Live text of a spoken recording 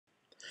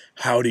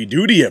Howdy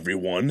doody,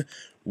 everyone.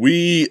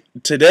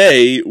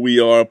 Today we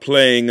are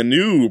playing a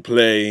new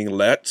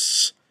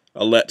Let's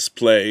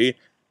Play,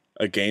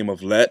 a game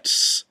of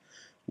Let's,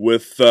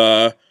 with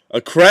a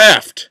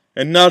craft,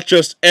 and not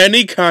just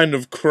any kind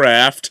of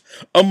craft,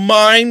 a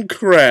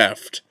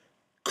Minecraft.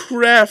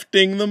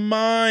 Crafting the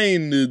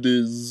mind.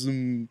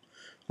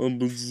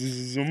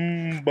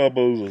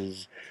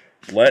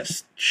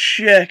 Let's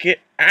check it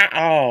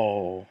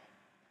out.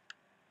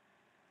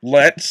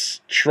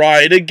 Let's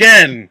try it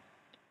again.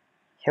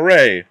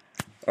 Hooray.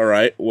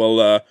 Alright,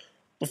 well,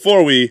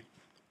 before we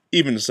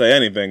even say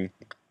anything,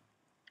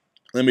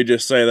 let me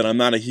just say that I'm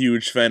not a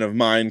huge fan of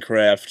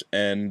Minecraft,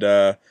 and,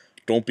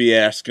 don't be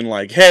asking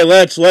like, hey,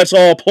 let's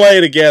all play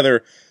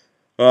together,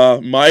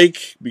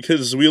 Mike,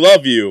 because we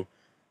love you.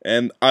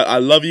 And I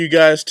love you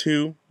guys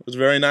too. It's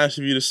very nice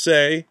of you to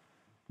say,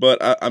 but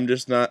I'm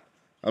just not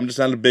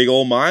a big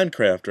old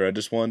Minecrafter. I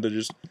just wanted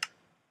to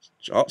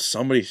oh,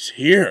 somebody's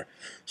here.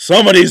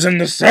 Somebody's in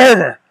the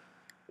server.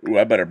 Ooh,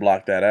 I better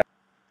block that out.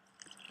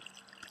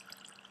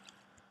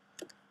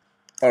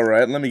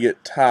 Alright, let me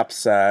get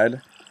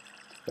topside.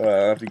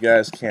 If you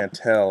guys can't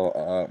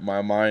tell,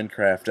 my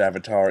Minecraft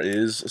avatar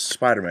is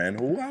Spider-Man.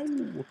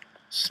 Whoa!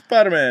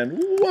 Spider-Man!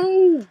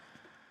 Whoa!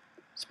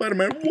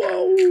 Spider-Man!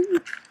 Whoa!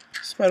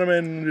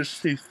 Spider-Man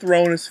he's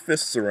throwing his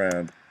fists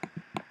around.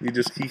 He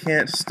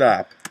can't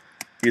stop.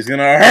 He's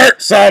gonna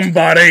hurt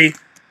somebody!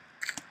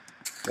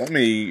 Let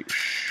me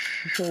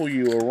show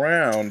you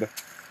around.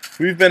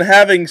 We've been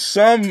having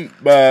some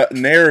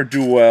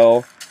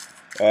ne'er-do-well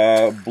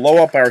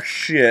blow up our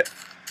shit.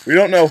 We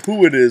don't know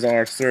who it is on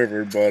our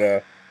server,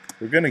 but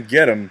we're gonna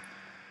get him.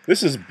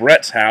 This is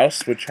Brett's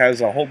house, which has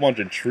a whole bunch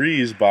of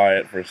trees by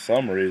it for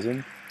some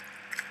reason.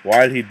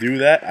 Why did he do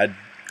that? I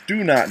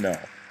do not know.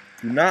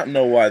 Do not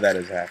know why that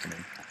is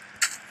happening.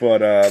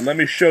 But let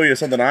me show you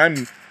something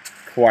I'm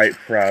quite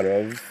proud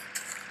of.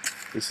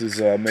 This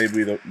is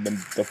maybe the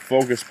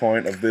focus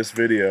point of this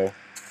video.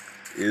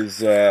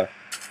 This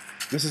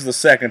is the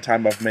second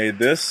time I've made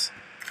this.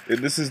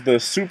 This is the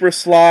super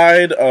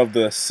slide of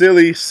the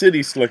Silly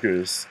City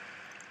Slickers,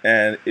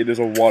 and it is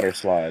a water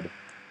slide.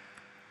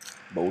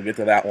 But we'll get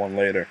to that one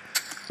later.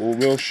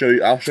 I'll show you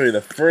the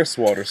first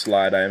water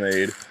slide I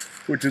made,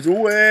 which is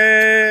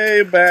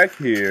way back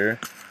here.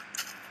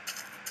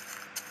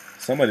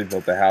 Somebody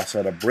built the house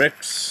out of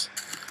bricks.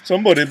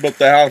 Somebody built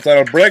the house out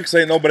of bricks.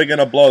 Ain't nobody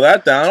gonna blow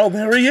that down. Oh,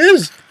 there he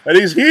is, and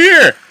he's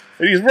here,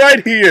 and he's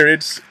right here.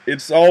 It's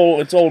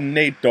old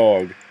Nate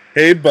Dogg.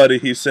 Hey, buddy,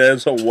 he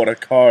says. Oh, what a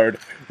card!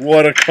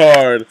 What a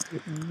card!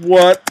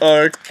 What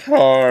a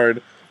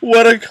card!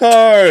 What a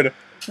card!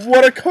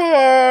 What a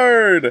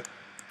card!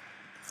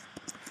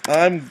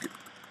 I'm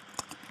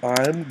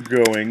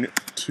going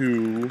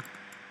to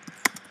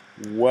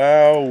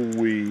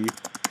Wowie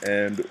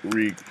and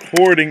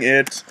recording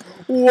it.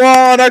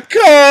 Wanna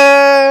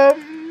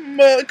come?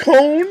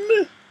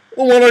 Cone?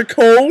 Want a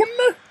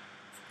cone?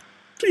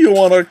 Do you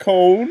want a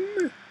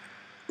cone?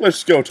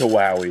 Let's go to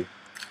Wowie.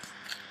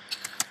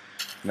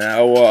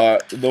 Now,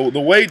 the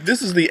way,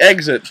 this is the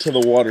exit to the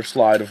water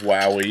slide of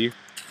Wowie.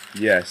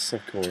 Yes,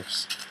 of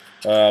course.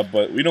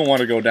 But we don't want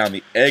to go down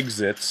the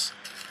exits.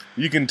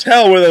 You can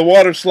tell where the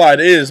water slide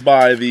is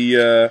by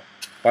the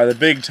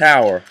big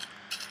tower.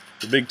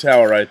 The big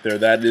tower right there.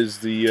 That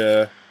is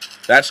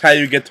that's how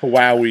you get to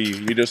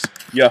Wowie.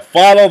 You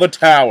follow the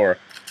tower.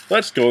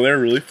 Let's go there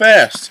really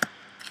fast.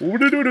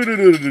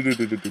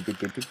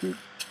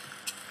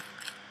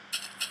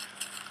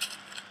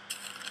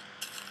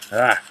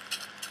 Ah.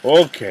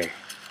 Okay,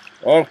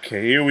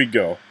 here we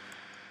go.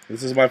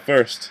 This is my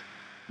first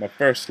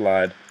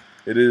slide.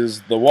 It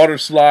is the water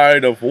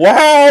slide of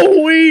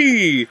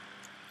Wowie!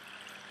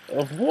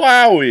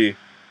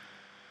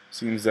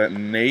 Seems that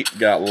Nate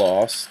got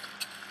lost.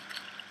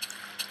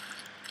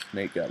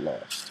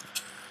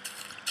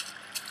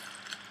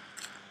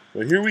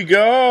 But here we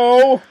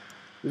go!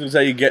 This is how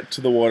you get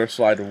to the water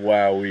slide of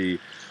Wowie.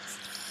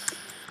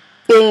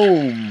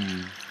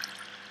 Boom!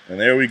 And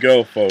there we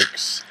go,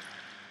 folks.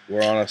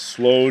 We're on a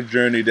slow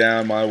journey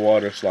down my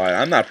water slide.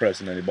 I'm not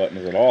pressing any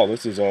buttons at all.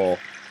 This is all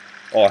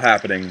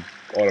happening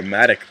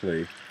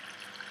automatically.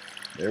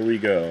 There we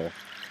go.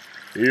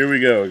 Here we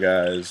go,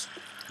 guys.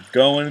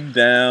 Going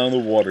down the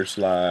water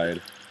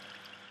slide.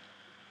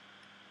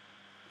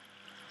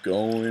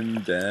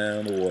 Going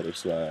down the water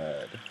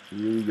slide.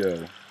 Here we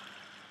go.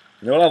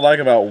 You know what I like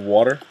about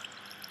water?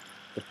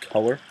 The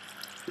color.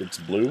 It's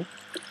blue.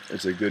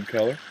 It's a good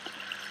color.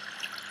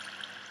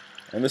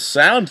 And the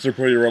sounds are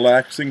pretty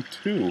relaxing,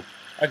 too.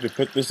 I could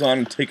put this on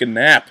and take a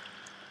nap.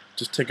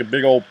 Just take a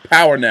big old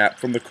power nap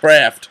from the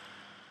craft.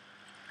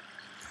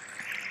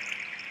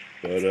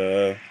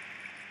 But,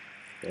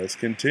 let's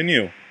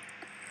continue.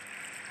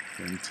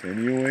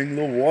 Continuing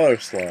the water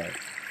slide.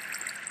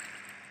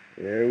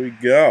 There we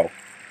go.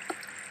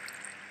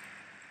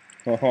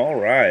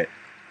 Alright.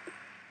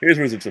 Here's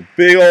where there's a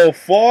big old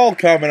fall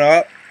coming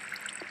up.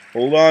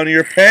 Hold on to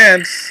your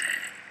pants.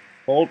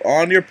 Hold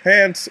on to your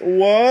pants.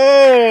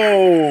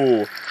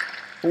 Whoa!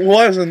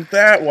 Wasn't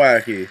that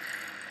wacky?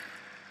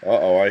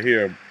 Uh-oh, I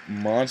hear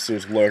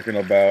monsters lurking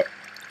about.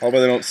 Hope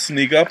they don't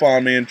sneak up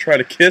on me and try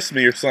to kiss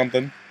me or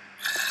something.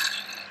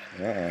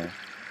 Uh-oh.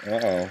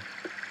 Uh-oh.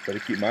 Better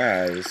keep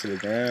my eyes to the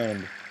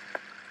ground.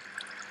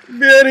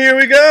 But here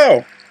we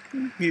go!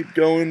 Keep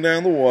going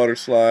down the water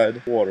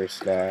slide. Water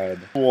slide.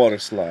 Water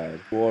slide.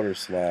 Water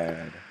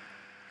slide.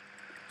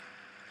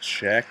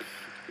 Check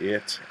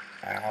it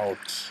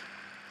out.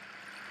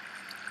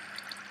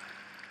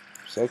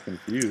 I'm so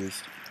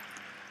confused.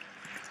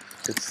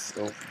 It's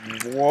a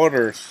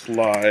water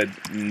slide.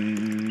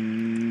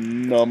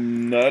 Numbnuts.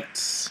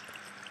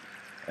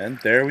 And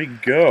there we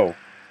go.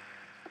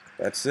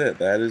 That's it.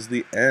 That is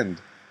the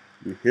end.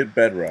 You hit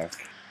bedrock.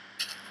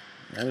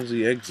 That is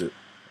the exit,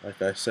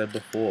 like I said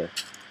before.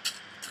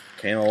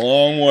 Came a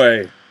long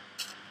way.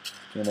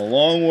 Came a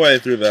long way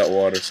through that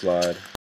water slide.